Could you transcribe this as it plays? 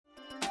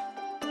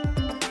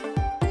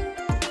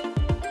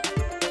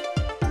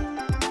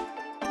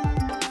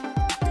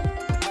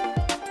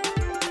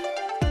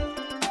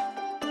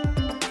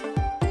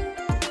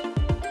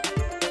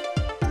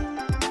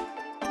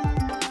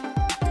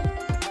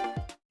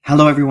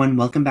Hello everyone,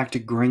 welcome back to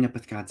Growing Up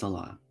With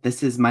Godzilla.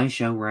 This is my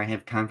show where I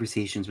have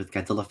conversations with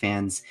Godzilla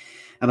fans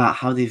about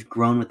how they've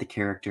grown with the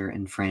character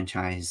and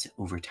franchise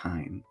over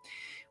time.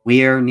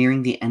 We are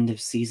nearing the end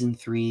of Season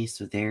 3,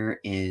 so there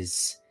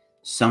is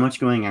so much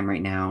going on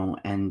right now,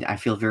 and I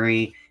feel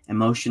very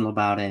emotional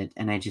about it,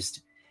 and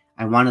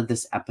I wanted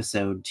this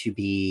episode to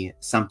be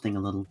something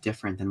a little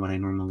different than what I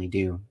normally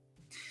do.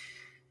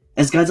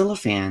 As Godzilla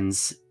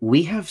fans,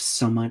 we have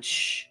so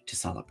much to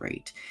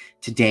celebrate.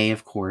 Today,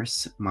 of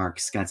course,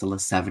 marks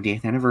Godzilla's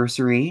 70th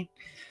anniversary.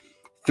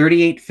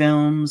 38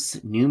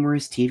 films,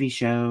 numerous TV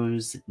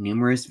shows,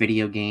 numerous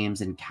video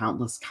games, and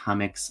countless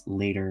comics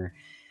later,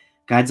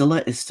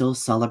 Godzilla is still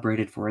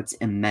celebrated for its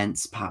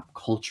immense pop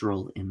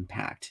cultural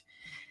impact.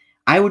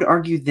 I would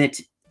argue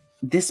that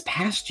this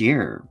past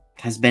year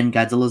has been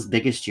Godzilla's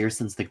biggest year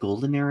since the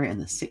golden era in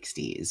the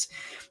 60s.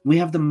 We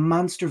have the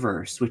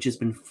Monsterverse, which has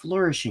been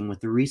flourishing with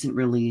the recent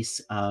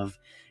release of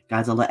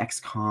Godzilla x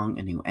Kong: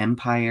 A New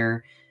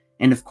Empire,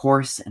 and of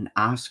course, an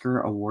Oscar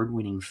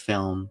award-winning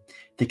film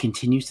that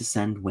continues to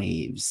send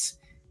waves.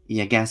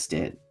 You guessed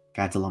it,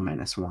 Godzilla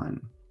Minus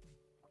One.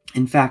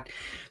 In fact,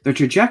 the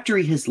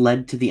trajectory has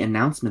led to the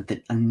announcement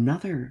that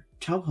another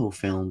Toho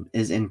film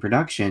is in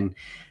production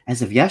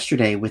as of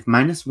yesterday, with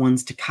Minus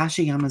One's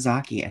Takashi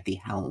Yamazaki at the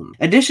helm.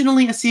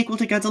 Additionally, a sequel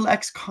to Godzilla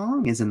x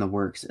Kong is in the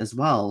works as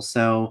well,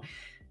 so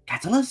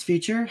Godzilla's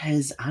future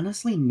has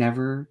honestly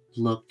never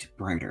looked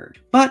brighter.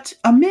 But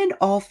amid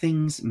all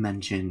things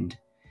mentioned,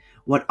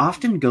 what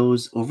often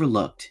goes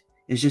overlooked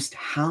is just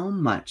how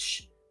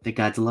much the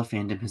Godzilla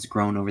fandom has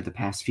grown over the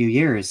past few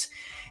years.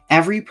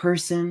 Every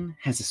person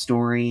has a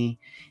story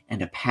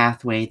and a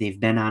pathway they've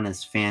been on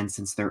as fans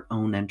since their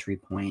own entry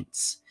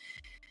points.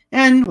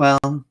 And,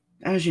 well,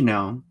 as you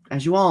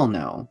all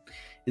know,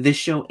 this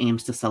show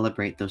aims to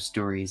celebrate those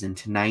stories, and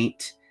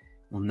tonight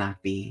will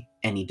not be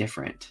any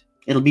different.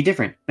 It'll be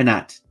different, but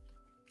not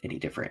any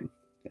different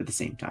at the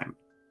same time.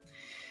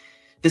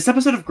 This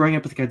episode of Growing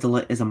Up With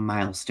Godzilla is a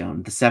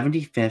milestone, the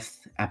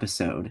 75th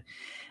episode.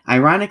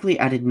 Ironically,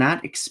 I did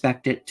not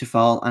expect it to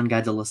fall on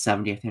Godzilla's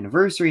 70th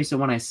anniversary, so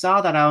when I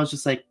saw that, I was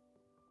just like,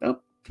 oh,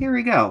 here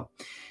we go.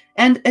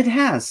 And it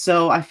has,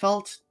 so I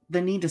felt the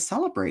need to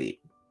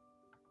celebrate,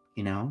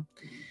 you know?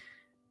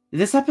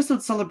 This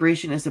episode's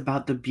celebration is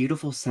about the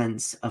beautiful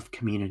sense of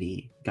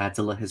community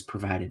Godzilla has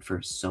provided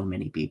for so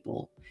many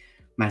people,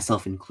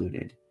 myself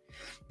included.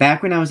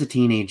 Back when I was a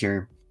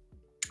teenager,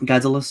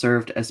 Godzilla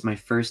served as my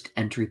first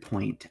entry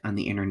point on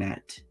the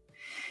internet.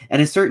 At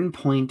a certain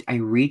point, I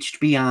reached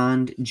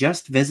beyond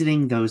just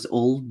visiting those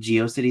old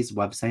GeoCities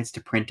websites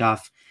to print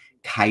off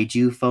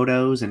Kaiju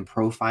photos and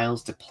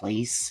profiles to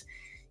place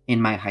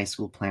in my high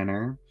school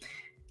planner.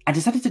 I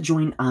decided to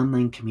join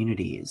online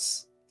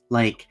communities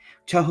like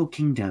Toho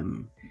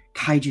Kingdom,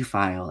 Kaiju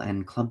File,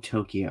 and Club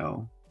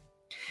Tokyo.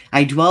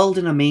 I dwelled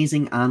in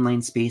amazing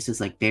online spaces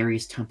like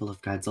Barry's Temple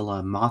of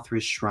Godzilla,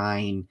 Mothra's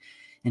Shrine,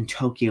 and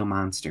Tokyo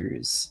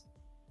Monsters.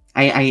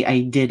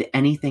 I did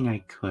anything I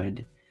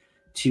could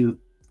to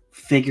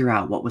figure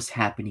out what was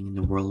happening in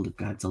the world of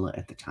Godzilla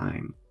at the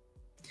time.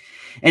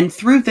 And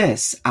through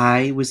this,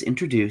 I was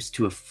introduced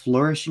to a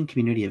flourishing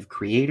community of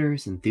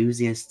creators,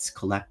 enthusiasts,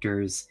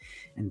 collectors,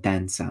 and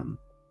then some.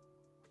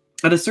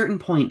 At a certain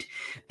point,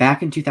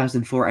 back in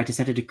 2004, I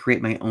decided to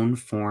create my own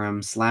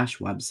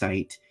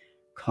forum/website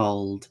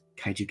called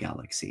Kaiju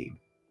Galaxy.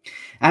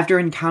 After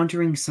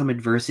encountering some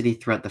adversity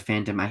throughout the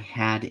fandom, I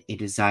had a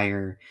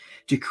desire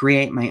to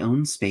create my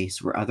own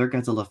space where other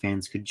Godzilla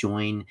fans could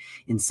join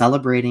in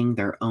celebrating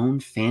their own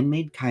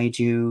fan-made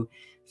kaiju,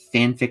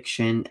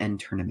 fanfiction, and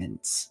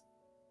tournaments.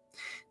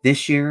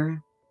 This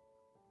year,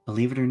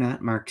 believe it or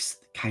not, marks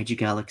Kaiju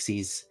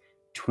Galaxy's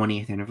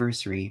 20th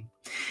anniversary,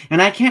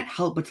 and I can't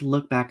help but to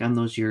look back on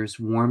those years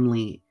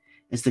warmly,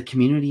 as the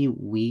community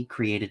we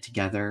created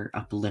together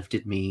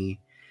uplifted me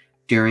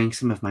during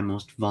some of my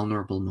most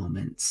vulnerable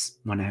moments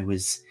when I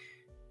was,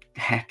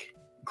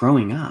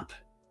 growing up.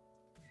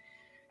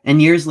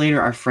 And years later,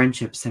 our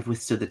friendships have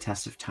withstood the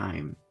test of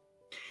time.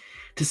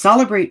 To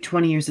celebrate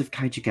 20 years of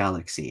Kaiju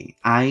Galaxy,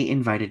 I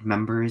invited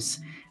members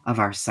of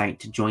our site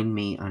to join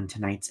me on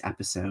tonight's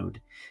episode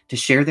to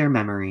share their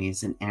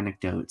memories and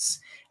anecdotes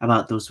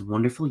about those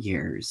wonderful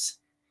years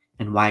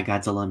and why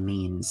Godzilla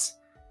means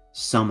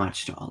so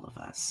much to all of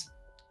us.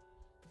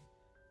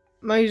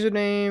 My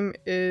username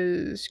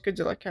is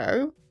Godzilla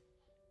Cow,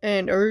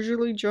 and I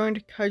originally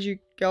joined Kaiju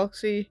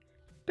Galaxy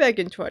back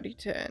in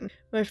 2010.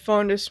 My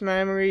fondest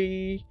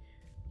memory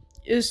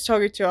is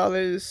talking to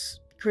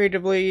others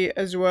creatively,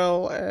 as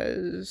well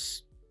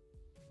as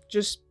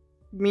just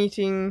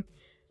meeting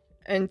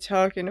and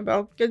talking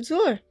about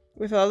Godzilla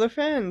with other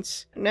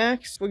fans.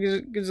 Next, what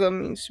Godzilla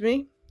means to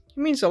me,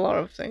 he means a lot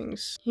of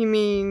things. He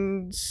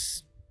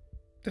means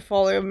the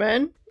folly of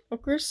man,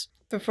 of course,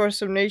 the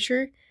force of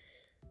nature,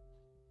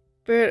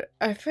 but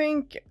I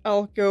think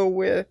I'll go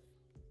with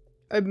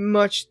a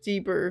much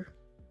deeper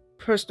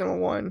personal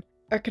one.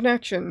 A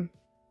connection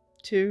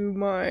to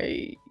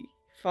my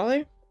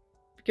father,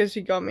 because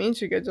he got me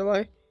into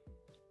Godzilla,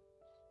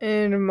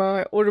 and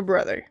my older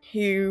brother,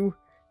 who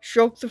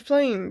stroked the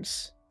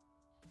flames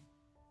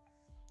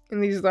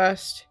in these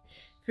last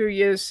few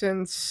years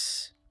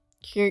since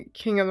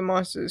King of the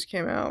Monsters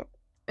came out.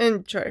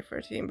 And Friday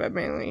 13, but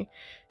mainly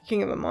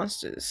King of the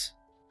Monsters.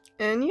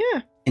 And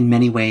yeah. In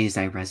many ways,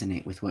 I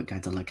resonate with what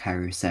Godzilla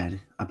Kaiju said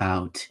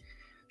about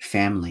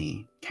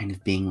family kind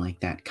of being like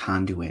that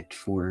conduit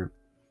for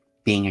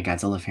being a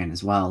Godzilla fan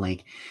as well.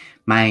 Like,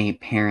 my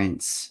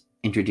parents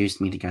introduced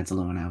me to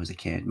Godzilla when I was a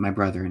kid. My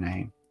brother and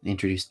I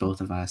introduced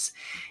both of us.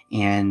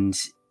 And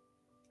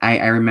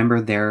I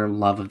remember their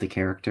love of the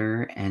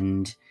character,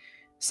 and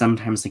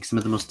sometimes like some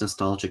of the most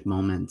nostalgic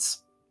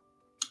moments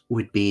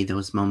would be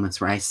those moments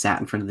where I sat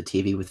in front of the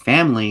TV with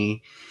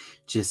family,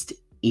 just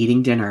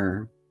eating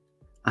dinner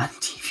on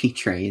TV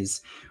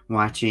trays,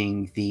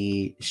 watching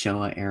the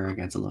Showa era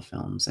Godzilla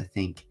films. I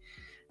think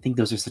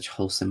those are such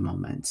wholesome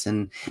moments.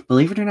 And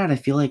believe it or not, I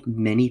feel like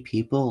many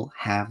people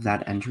have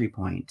that entry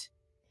point.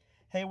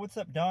 Hey, what's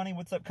up, Donny?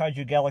 What's up,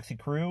 Kaiju Galaxy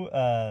crew?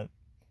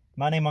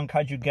 My name on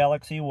Kaiju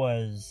Galaxy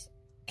was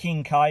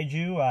King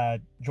Kaiju. I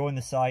joined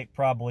the site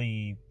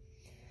probably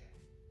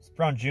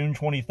around June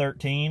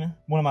 2013.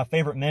 One of my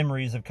favorite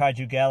memories of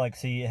Kaiju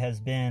Galaxy has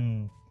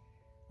been,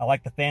 I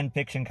like the fan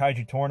fiction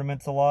Kaiju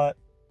tournaments a lot,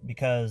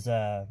 because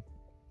I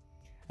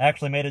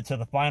actually made it to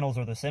the finals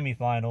or the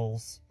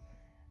semifinals,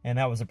 and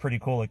that was a pretty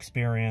cool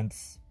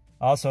experience.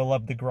 I also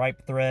loved the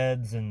gripe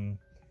threads and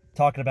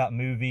talking about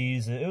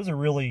movies. It was a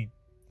really,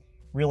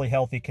 really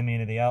healthy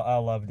community. I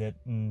loved it,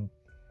 and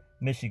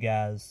miss you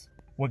guys.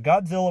 What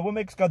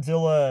makes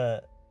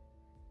Godzilla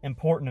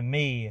important to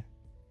me,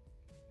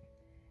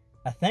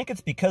 I think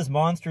it's because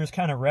monsters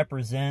kind of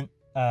represent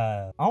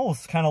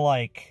almost kind of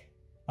like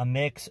a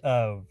mix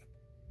of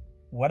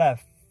what I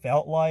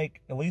felt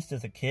like, at least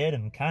as a kid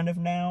and kind of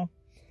now,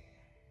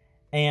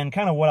 and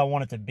kind of what I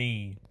want it to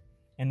be.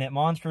 And that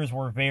monsters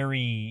were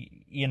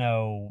very,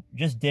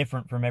 just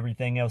different from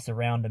everything else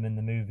around them in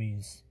the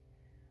movies.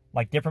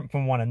 Like, different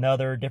from one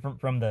another,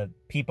 different from the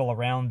people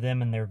around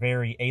them, and they're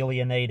very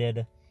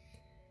alienated.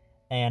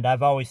 And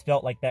I've always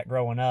felt like that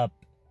growing up,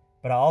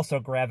 but I also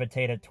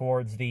gravitated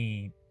towards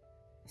the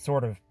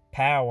sort of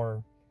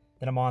power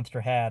that a monster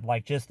had,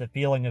 like just the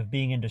feeling of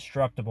being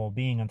indestructible,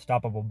 being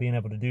unstoppable, being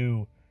able to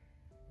do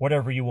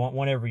whatever you want,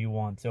 whenever you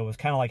want. So it was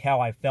kind of like how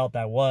I felt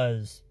I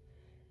was,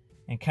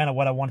 and kind of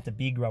what I wanted to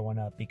be growing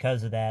up,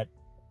 because of that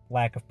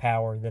lack of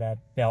power that I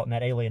felt and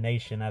that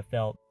alienation I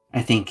felt.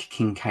 I think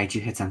King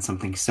Kaiju hits on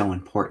something so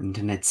important,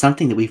 and it's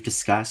something that we've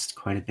discussed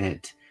quite a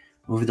bit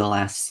over the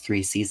last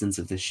 3 seasons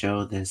of the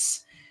show,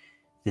 this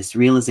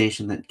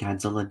realization that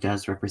Godzilla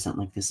does represent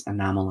like this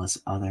anomalous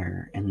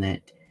other, and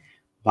that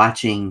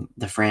watching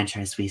the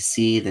franchise, we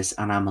see this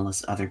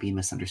anomalous other be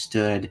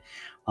misunderstood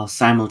while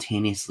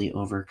simultaneously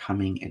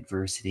overcoming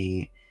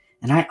adversity.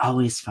 And I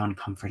always found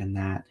comfort in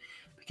that,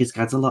 because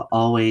Godzilla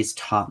always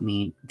taught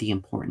me the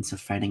importance of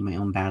fighting my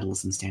own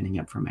battles and standing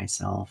up for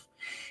myself,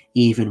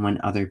 even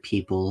when other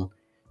people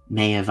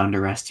may have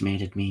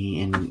underestimated me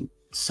in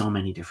so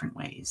many different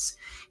ways.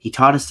 He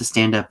taught us to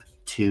stand up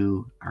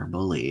to our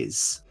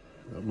bullies.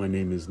 My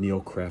name is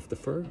Neil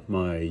Craftifer.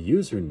 My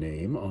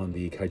username on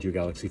the Kaiju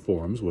Galaxy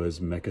forums was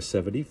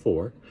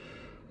Mecha74.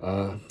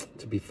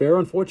 To be fair,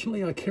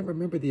 unfortunately, I can't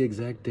remember the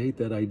exact date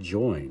that I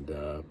joined.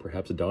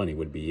 Perhaps Donny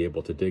would be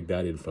able to dig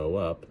that info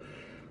up.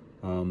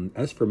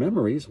 As for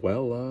memories,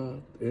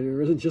 well,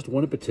 there isn't just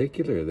one in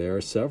particular. There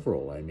are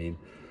several. I mean,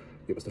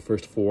 it was the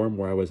first forum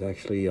where I was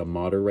actually a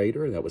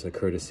moderator. That was a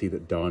courtesy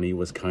that Donny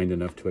was kind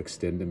enough to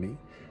extend to me.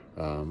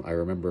 I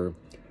remember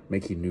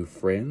making new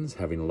friends,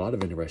 having a lot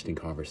of interesting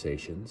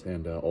conversations,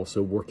 and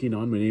also working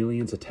on An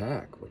Alien's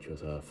Attack, which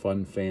was a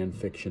fun fan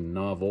fiction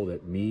novel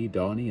that me,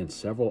 Donny, and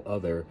several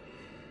other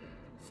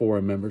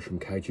forum members from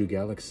Kaiju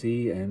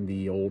Galaxy and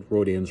the old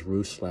Rodan's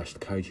Roost /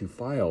 Kaiju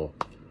File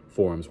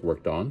forums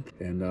worked on.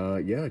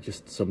 And yeah,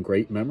 just some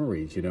great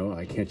memories,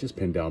 I can't just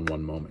pin down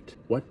one moment.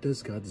 What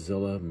does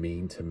Godzilla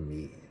mean to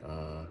me?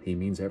 He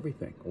means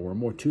everything, or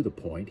more to the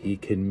point, he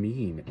can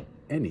mean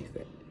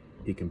anything.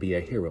 He can be a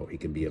hero, he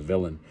can be a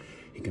villain,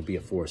 he can be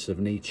a force of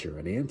nature,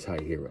 an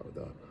anti-hero,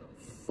 the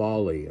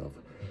folly of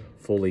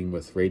fooling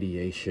with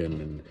radiation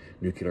and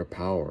nuclear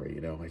power,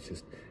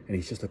 and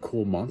he's just a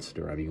cool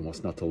monster. I mean,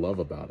 what's not to love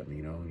about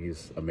him,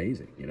 he's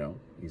amazing,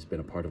 He's been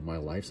a part of my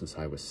life since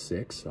I was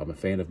 6. I'm a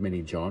fan of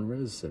many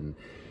genres, and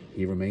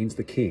he remains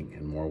the king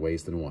in more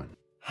ways than one.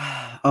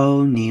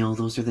 Oh, Neil,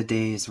 those are the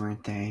days,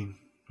 weren't they?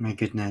 My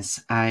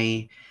goodness.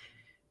 I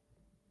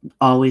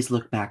always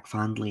look back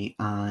fondly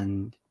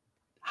on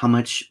how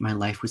much my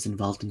life was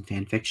involved in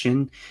fan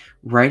fiction.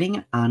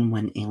 Writing on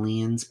When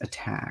Aliens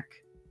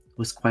Attack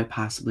was quite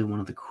possibly one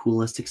of the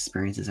coolest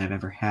experiences I've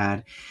ever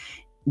had.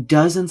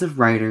 Dozens of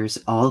writers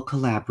all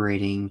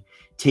collaborating,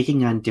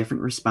 taking on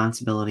different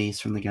responsibilities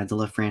from the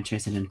Godzilla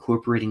franchise and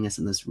incorporating this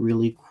in this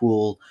really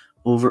cool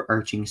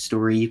overarching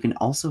story. You can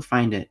also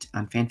find it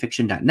on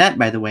fanfiction.net,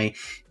 by the way.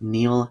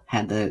 Neil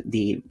had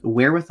the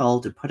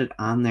wherewithal to put it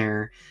on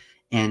there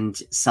and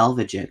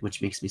salvage it,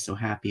 which makes me so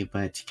happy.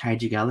 But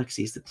Kaiju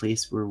Galaxy is the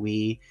place where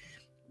we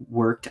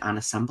worked on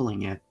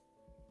assembling it.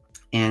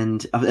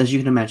 And as you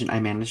can imagine, I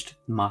managed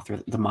the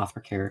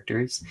Mothra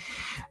characters.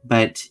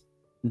 But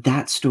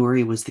that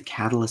story was the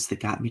catalyst that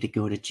got me to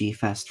go to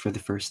G-Fest for the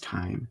first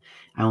time.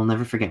 I will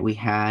never forget, we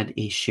had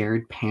a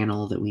shared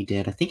panel that we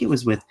did. I think it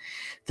was with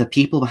the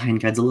people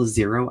behind Godzilla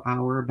Zero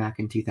Hour back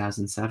in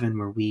 2007,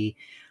 where we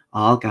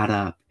all got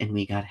up and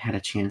had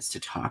a chance to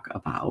talk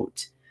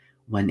about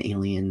When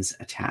Aliens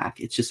Attack.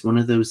 It's just one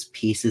of those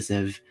pieces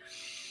of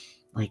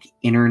like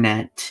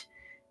internet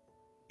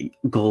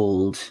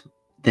gold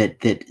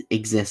that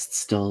exists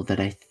still, that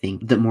I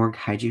think that more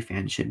kaiju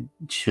fans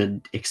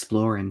should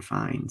explore and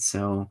find.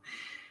 So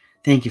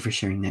thank you for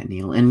sharing that,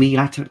 Neil. And we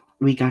got to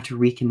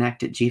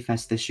reconnect at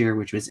G-Fest this year,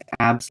 which was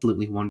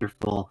absolutely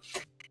wonderful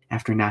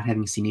after not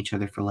having seen each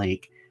other for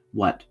like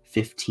what,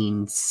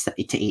 15 to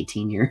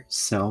 18 years.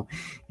 So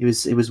it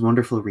was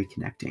wonderful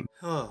reconnecting.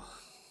 Hello,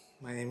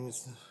 my name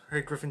is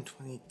Harry Griffin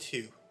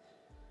 22.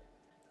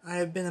 I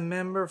have been a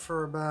member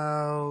for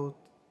about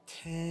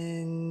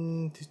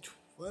 10 to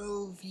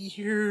 12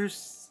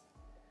 years.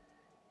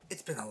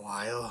 It's been a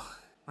while.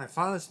 My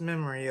fondest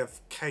memory of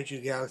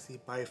Kaiju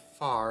Galaxy by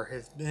far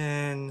has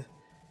been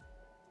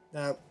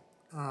that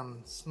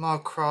small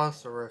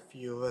crossover a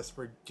few of us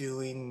were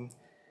doing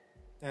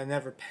that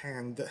never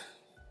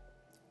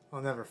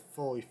never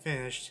fully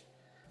finished.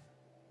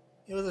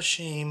 It was a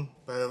shame,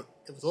 but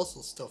it was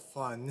also still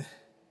fun.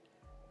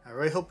 I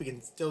really hope we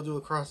can still do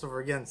a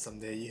crossover again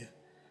someday.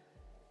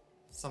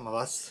 Some of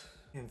us.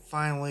 And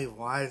finally,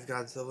 why is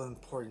Godzilla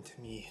important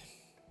to me?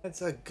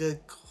 That's a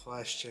good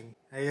question.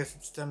 I guess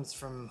it stems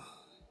from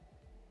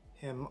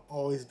him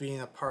always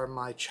being a part of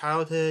my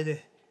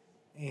childhood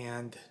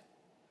and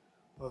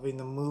loving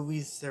the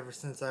movies ever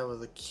since I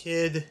was a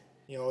kid.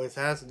 He always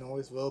has and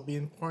always will be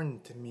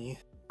important to me.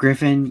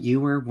 Griffin,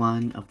 you were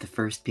one of the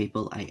first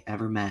people I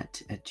ever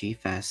met at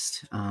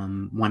G-Fest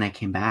when I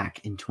came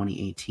back in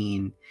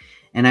 2018.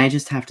 And I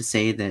just have to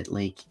say that,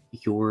 like,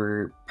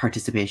 your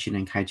participation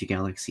in Kaiju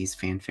Galaxy's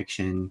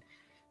fanfiction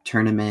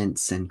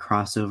tournaments and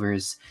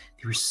crossovers,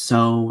 they were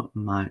so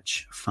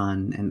much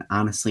fun. And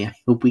honestly, I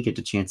hope we get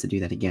a chance to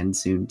do that again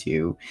soon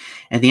too.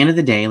 At the end of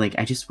the day, like,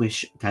 I just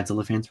wish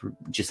Godzilla fans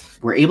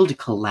were able to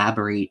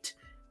collaborate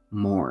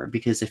more,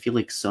 because I feel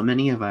like so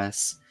many of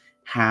us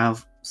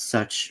have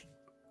such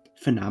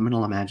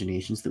phenomenal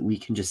imaginations that we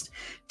can just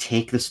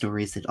take the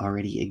stories that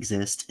already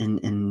exist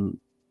and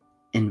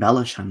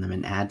embellish on them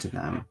and add to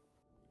them.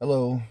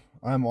 Hello,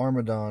 I'm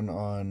Armadon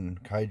on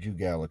Kaiju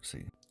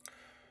Galaxy.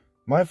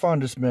 My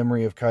fondest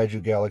memory of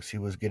Kaiju Galaxy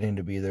was getting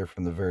to be there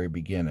from the very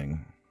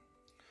beginning.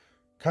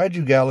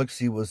 Kaiju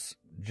Galaxy was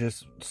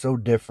just so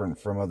different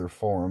from other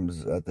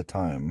forums at the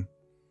time.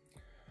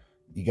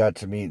 You got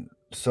to meet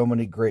so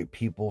many great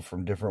people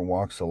from different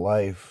walks of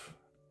life.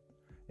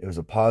 It was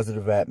a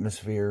positive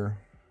atmosphere.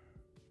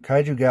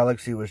 Kaiju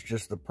Galaxy was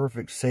just the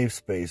perfect safe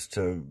space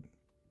to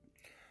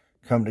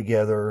come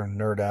together,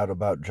 nerd out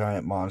about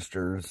giant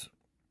monsters,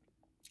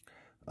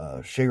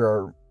 share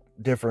our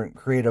different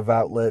creative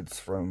outlets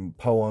from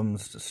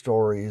poems to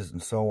stories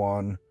and so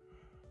on.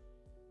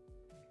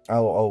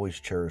 I'll always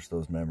cherish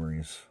those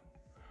memories.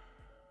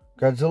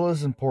 Godzilla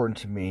is important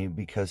to me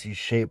because he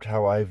shaped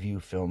how I view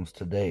films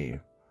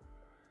today.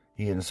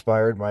 He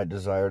inspired my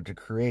desire to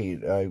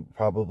create. I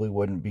probably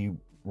wouldn't be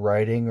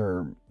writing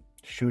or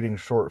shooting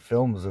short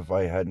films if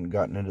I hadn't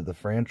gotten into the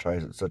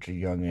franchise at such a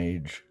young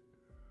age.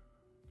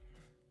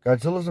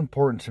 Godzilla is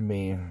important to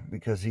me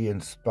because he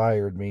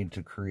inspired me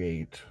to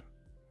create.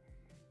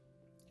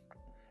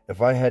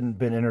 If I hadn't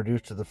been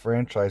introduced to the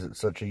franchise at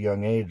such a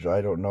young age,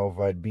 I don't know if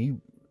I'd be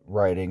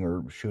writing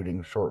or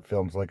shooting short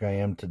films like I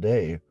am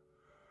today.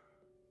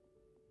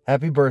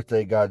 Happy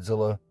birthday,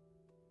 Godzilla.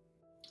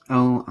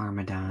 Oh,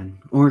 Armadon,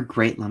 or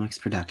Great Lummox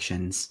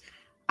Productions.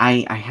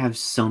 I have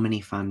so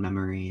many fond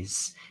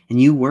memories.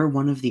 And you were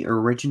one of the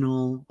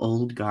original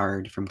old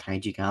guard from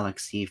Kaiju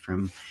Galaxy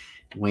from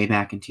way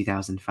back in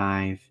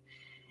 2005.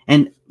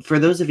 And for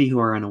those of you who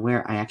are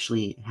unaware, I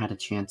actually had a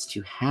chance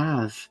to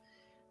have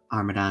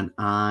Armadon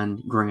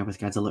on Growing Up With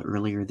Godzilla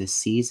earlier this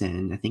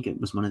season. I think it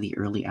was one of the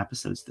early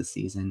episodes this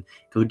season.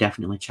 Go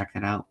definitely check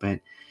that out. But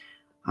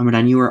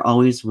Armadon, you were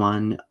always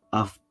one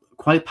of,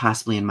 quite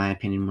possibly in my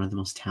opinion, one of the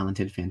most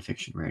talented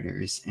fanfiction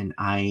writers. And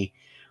I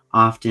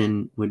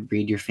often would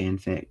read your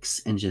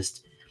fanfics and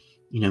just,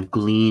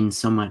 glean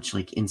so much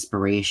like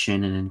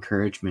inspiration and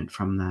encouragement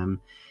from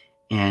them.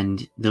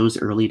 And those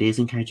early days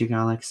in Kaiju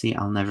Galaxy,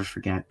 I'll never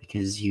forget,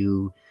 because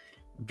you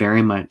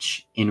very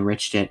much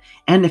enriched it.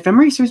 And if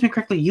memory serves me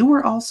correctly, you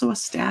were also a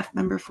staff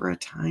member for a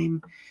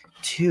time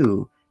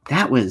too.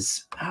 That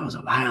was a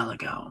while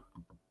ago.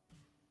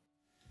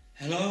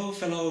 Hello,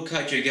 fellow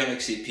Kaiju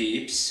Galaxy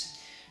peeps.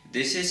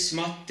 This is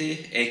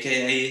Matti,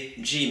 aka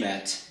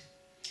GMAT.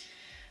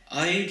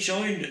 I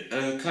joined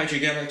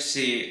Kaiju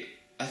Galaxy,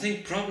 I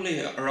think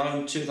probably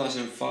around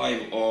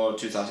 2005 or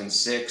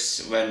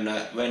 2006, when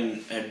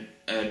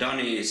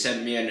Donny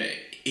sent me an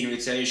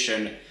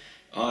invitation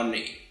on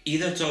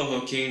either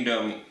Toho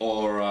Kingdom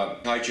or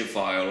Kaiju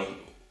File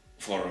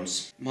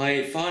forums.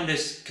 My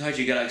fondest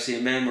Kaiju Galaxy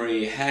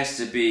memory has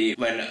to be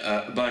when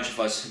a bunch of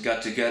us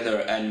got together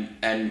and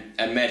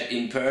met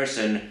in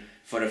person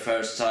for the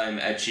first time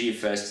at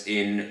G-Fest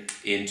in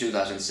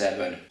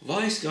 2007.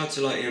 Why is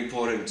Godzilla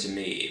important to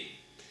me?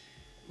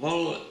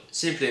 Well,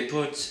 simply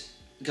put,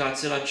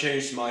 Godzilla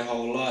changed my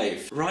whole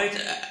life.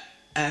 Right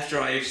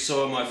after I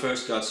saw my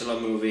first Godzilla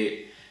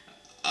movie,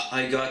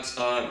 I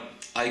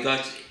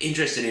got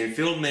interested in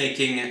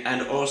filmmaking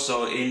and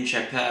also in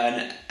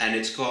Japan and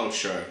its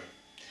culture.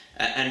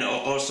 And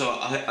also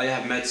I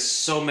have met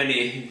so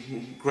many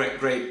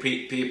great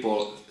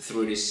people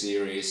through this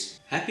series.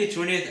 Happy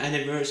 20th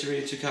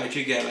anniversary to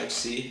Kaiju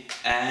Galaxy,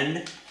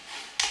 and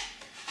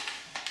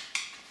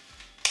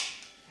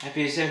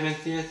happy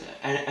 70th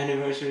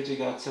anniversary to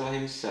Godzilla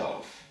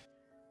himself.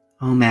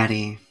 Oh,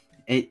 Maddie,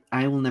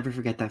 I will never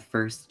forget that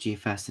first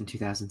G-Fest in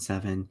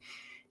 2007.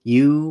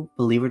 You,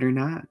 believe it or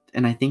not,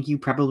 and I think you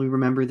probably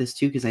remember this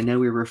too, because I know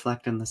we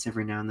reflect on this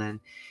every now and then,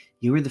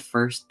 you were the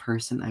first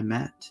person I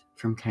met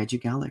from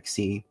Kaiju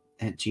Galaxy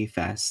at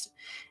G-Fest.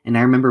 And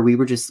I remember we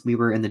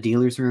were in the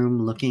dealer's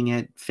room looking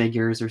at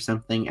figures or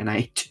something, and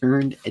I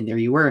turned and there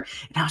you were.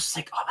 And I was just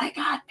like, oh my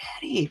God,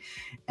 Maddie.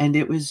 And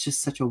it was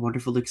just such a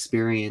wonderful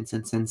experience.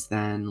 And since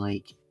then,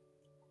 like,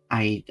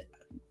 I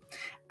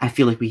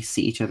feel like we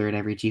see each other at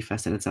every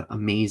G-Fest, and it's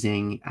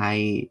amazing.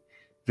 I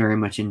very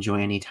much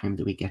enjoy any time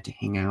that we get to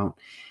hang out.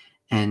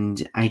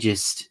 And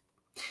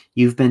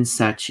you've been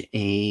such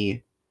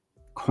a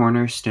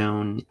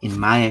cornerstone in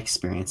my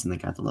experience in the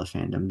Godzilla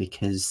fandom,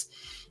 because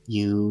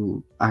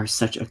you are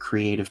such a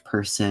creative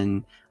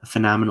person, a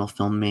phenomenal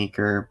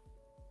filmmaker.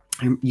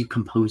 You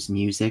compose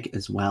music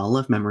as well,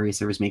 if memory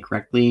serves me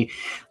correctly.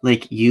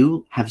 Like,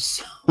 you have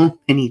so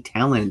many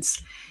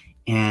talents,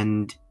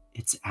 and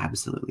it's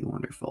absolutely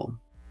wonderful.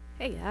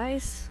 Hey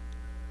guys,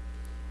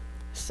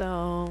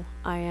 so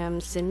I am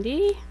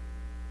Cyndi,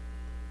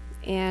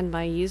 and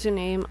my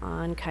username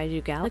on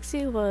Kaiju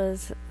Galaxy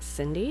was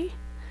Cyndi,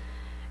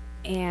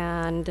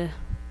 and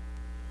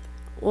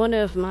one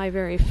of my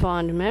very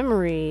fond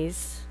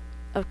memories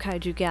of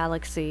Kaiju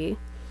Galaxy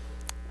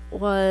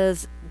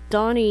was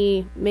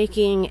Donny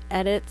making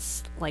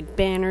edits, like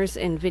banners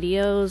and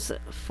videos,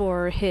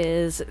 for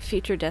his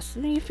Future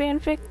Destiny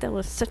fanfic. That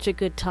was such a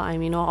good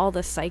time, you know, all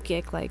the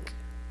psychic, like,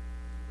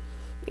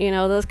 you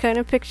know, those kind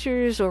of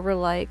pictures where we're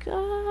like,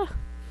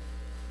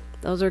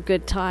 those are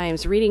good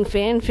times. Reading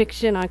fan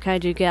fiction on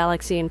Kaiju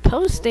Galaxy and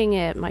posting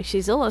it, my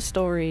Shizilla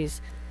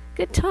stories,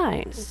 good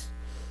times.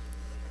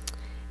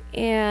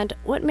 And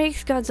what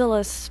makes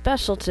Godzilla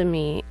special to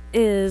me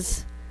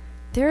is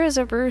there is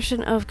a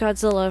version of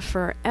Godzilla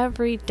for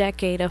every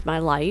decade of my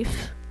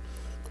life,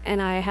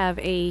 and I have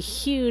a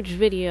huge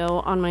video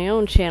on my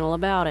own channel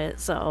about it,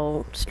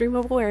 so Stream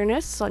of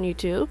Awareness on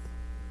YouTube,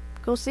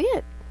 go see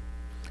it.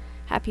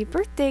 Happy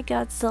birthday,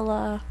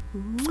 Godzilla.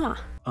 Mwah.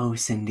 Oh,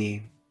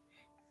 Cyndi,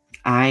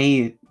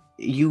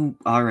 you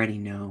already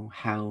know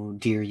how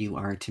dear you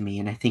are to me,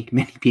 and I think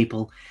many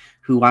people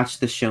who watch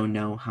the show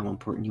know how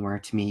important you are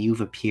to me. You've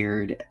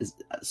appeared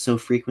so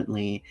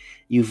frequently.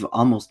 You've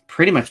almost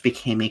pretty much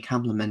became a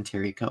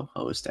complimentary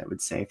co-host, I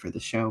would say, for the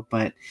show.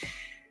 But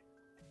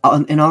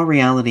in all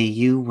reality,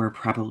 you were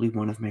probably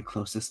one of my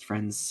closest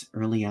friends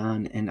early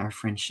on, and our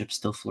friendship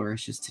still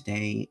flourishes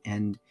today.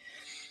 And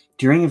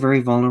during a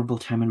very vulnerable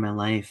time in my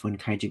life when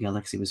Kaiju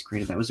Galaxy was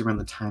created, that was around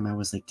the time I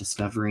was like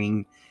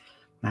discovering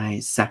my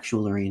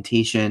sexual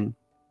orientation.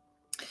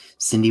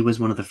 Cyndi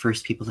was one of the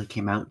first people that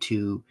came out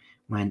to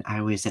when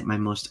I was at my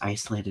most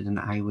isolated, and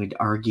I would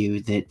argue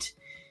that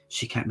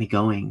she kept me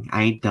going.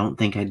 I don't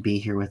think I'd be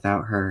here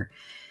without her.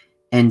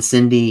 And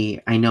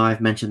Cyndi, I know I've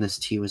mentioned this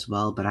to you as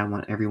well, but I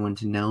want everyone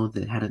to know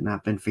that had it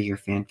not been for your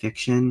fan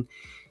fiction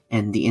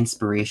and the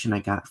inspiration I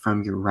got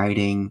from your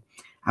writing,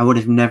 I would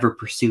have never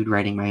pursued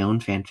writing my own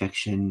fan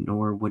fiction,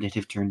 nor would it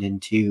have turned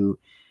into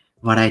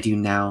what I do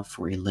now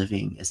for a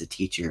living as a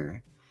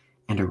teacher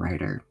and a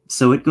writer.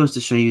 So it goes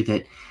to show you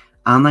that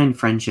online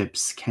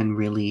friendships can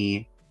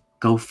really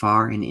go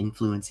far in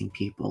influencing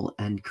people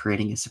and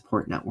creating a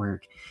support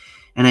network.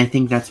 And I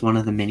think that's one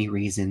of the many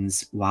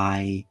reasons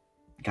why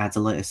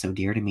Godzilla is so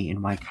dear to me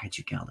and why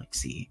Kaiju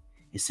Galaxy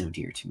is so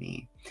dear to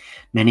me.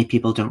 Many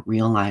people don't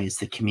realize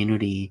the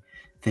community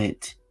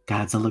that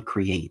Godzilla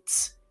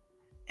creates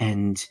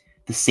and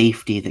the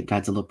safety that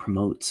Godzilla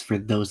promotes for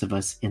those of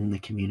us in the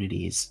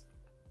communities.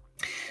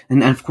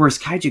 And of course,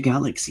 Kaiju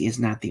Galaxy is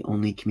not the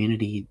only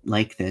community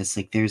like this.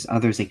 Like, there's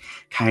others, like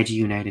Kaiju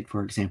United,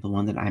 for example,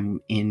 one that I'm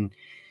in,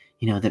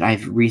 you know, that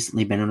I've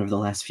recently been on over the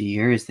last few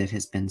years, that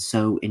has been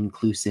so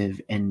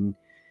inclusive and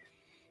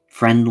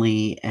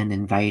friendly and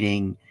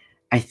inviting.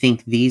 I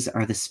think these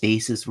are the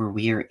spaces where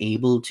we are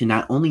able to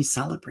not only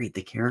celebrate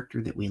the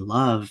character that we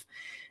love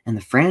and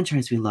the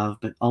franchise we love,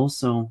 but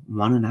also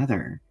one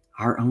another,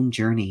 our own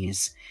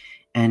journeys.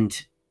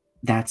 And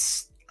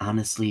that's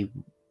honestly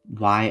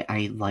why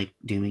I like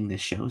doing this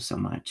show so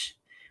much.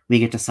 We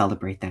get to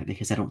celebrate that,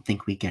 because I don't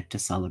think we get to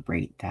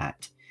celebrate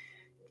that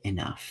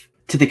enough.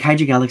 To the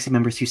Kaiju Galaxy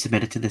members who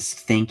submitted to this,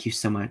 thank you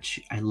so much.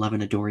 I love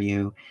and adore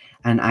you,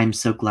 and I'm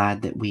so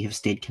glad that we have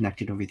stayed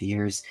connected over the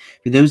years.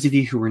 For those of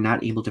you who were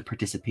not able to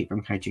participate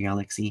from Kaiju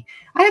Galaxy,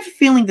 I have a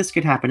feeling this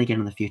could happen again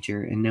in the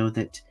future, and know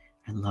that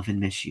I love and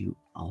miss you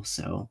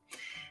also.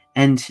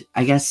 And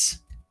I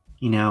guess,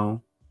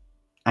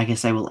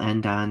 I will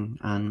end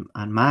on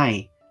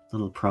my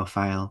little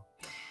profile.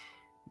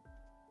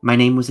 My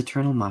name was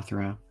Eternal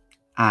Mothra.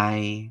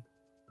 I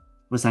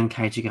was on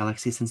Kaiju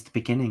Galaxy since the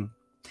beginning.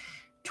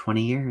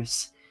 20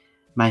 years.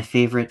 My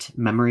favorite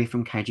memory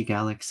from Kaiju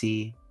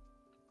Galaxy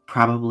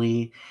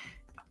probably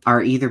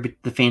are either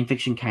the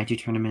fanfiction Kaiju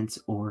tournaments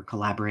or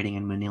collaborating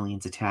in When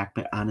Aliens Attack,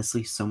 but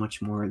honestly, so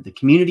much more. The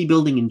community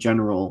building in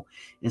general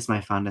is my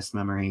fondest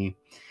memory.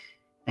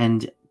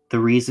 And the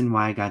reason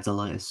why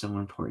Godzilla is so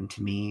important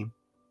to me,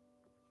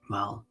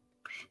 well,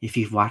 if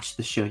you've watched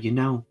the show, you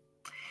know.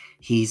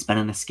 He's been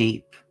an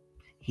escape.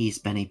 He's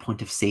been a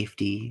point of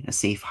safety, a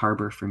safe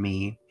harbor for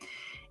me,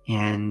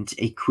 and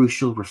a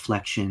crucial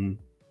reflection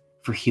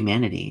for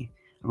humanity.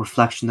 A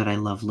reflection that I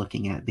love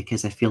looking at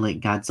because I feel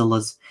like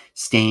Godzilla's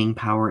staying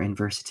power and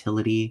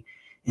versatility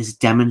is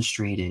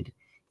demonstrated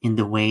in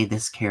the way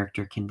this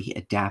character can be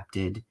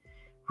adapted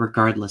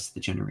regardless of the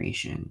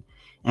generation.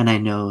 And I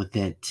know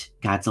that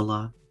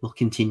Godzilla will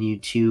continue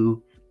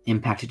to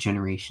impact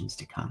generations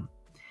to come.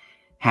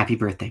 Happy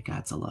birthday,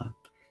 Godzilla.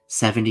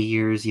 70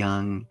 years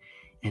young,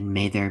 and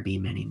may there be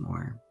many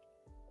more.